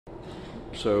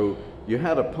So you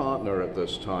had a partner at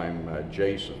this time,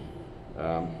 Jason.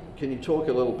 Can you talk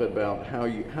a little bit about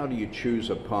how do you choose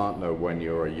a partner when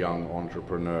you're a young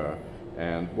entrepreneur,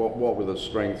 and what were the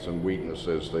strengths and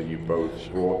weaknesses that you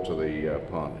both brought to the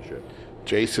partnership?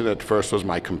 Jason at first was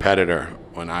my competitor.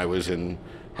 When I was in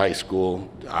high school,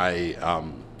 I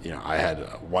had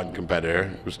one competitor.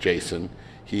 It was Jason.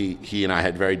 He and I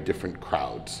had very different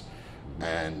crowds,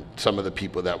 and some of the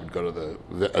people that would go to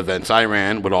the events I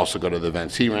ran would also go to the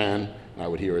events he ran. I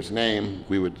would hear his name.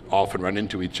 We would often run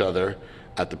into each other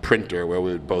at the printer where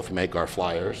we would both make our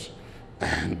flyers,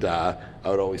 and I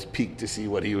would always peek to see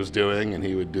what he was doing, and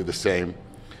he would do the same.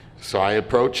 So I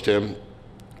approached him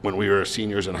when we were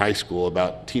seniors in high school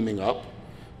about teaming up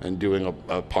and doing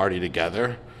a party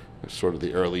together. Sort of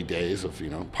the early days of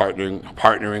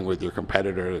partnering with your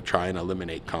competitor to try and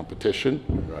eliminate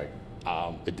competition. Right.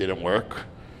 It didn't work.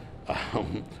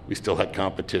 We still had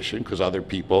competition because other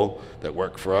people that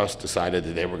worked for us decided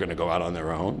that they were going to go out on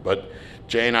their own. But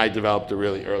Jay and I developed a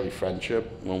really early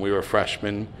friendship. When we were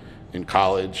freshmen in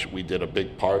college, we did a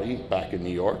big party back in New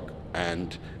York,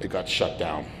 and it got shut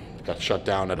down. It got shut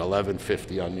down at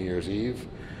 11:50 on New Year's Eve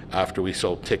after we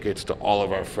sold tickets to all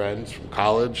of our friends from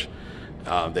college.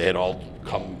 They had all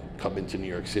come into New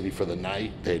York City for the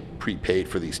night. They had prepaid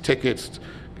for these tickets,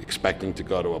 expecting to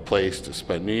go to a place to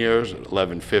spend New Year's. At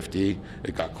 11:50,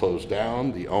 it got closed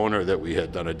down. The owner that we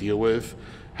had done a deal with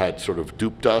had sort of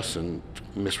duped us and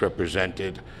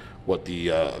misrepresented what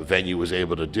the venue was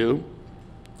able to do.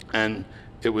 And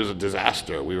it was a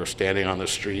disaster. We were standing on the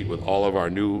street with all of our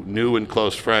new and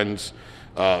close friends,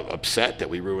 upset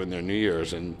that we ruined their New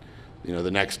Year's. And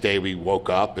the next day we woke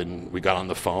up and we got on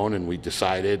the phone and we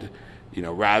decided,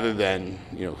 rather than,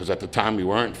 because at the time we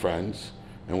weren't friends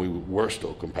and we were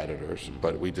still competitors,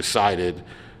 but we decided,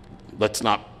 let's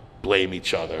not blame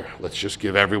each other. Let's just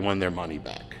give everyone their money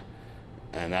back.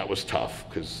 And that was tough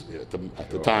because at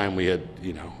the time we had,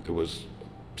 it was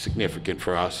significant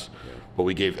for us, but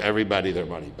we gave everybody their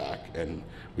money back and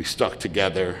we stuck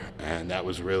together, and that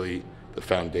was really the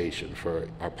foundation for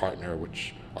our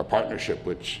partnership,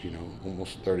 which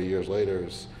almost 30 years later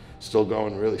is still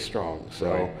going really strong.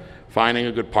 So right. Finding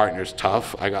a good partner is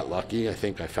tough. I got lucky. I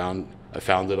think I found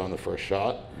it on the first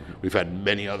shot. Mm-hmm. We've had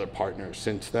many other partners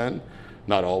since then,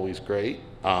 not always great.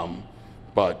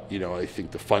 But I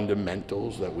think the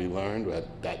fundamentals that we learned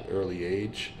at that early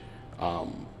age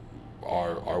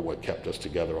are what kept us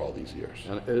together all these years.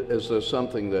 And is there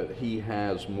something that he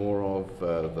has more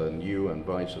of than you, and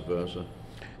vice versa?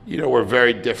 We're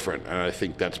very different, and I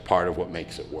think that's part of what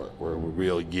makes it work. We're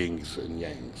real yins and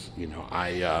yangs.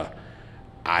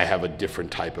 I have a different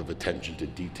type of attention to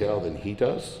detail than he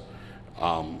does.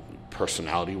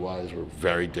 Personality-wise, we're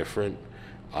very different,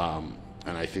 and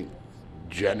I think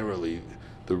generally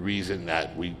the reason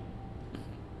that we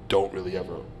don't really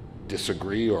ever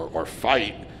disagree or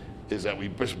fight is that we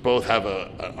both have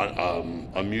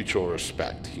a mutual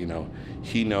respect.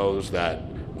 He knows that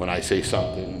when I say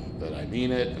something that I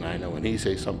mean it, and I know when he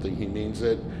says something he means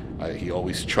it. He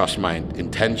always trusts my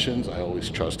intentions. I always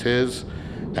trust his,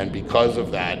 and because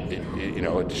of that,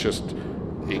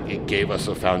 it gave us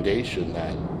a foundation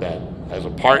that as a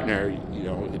partner,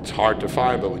 it's hard to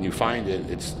find, but when you find it,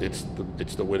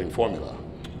 it's the winning formula.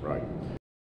 Right.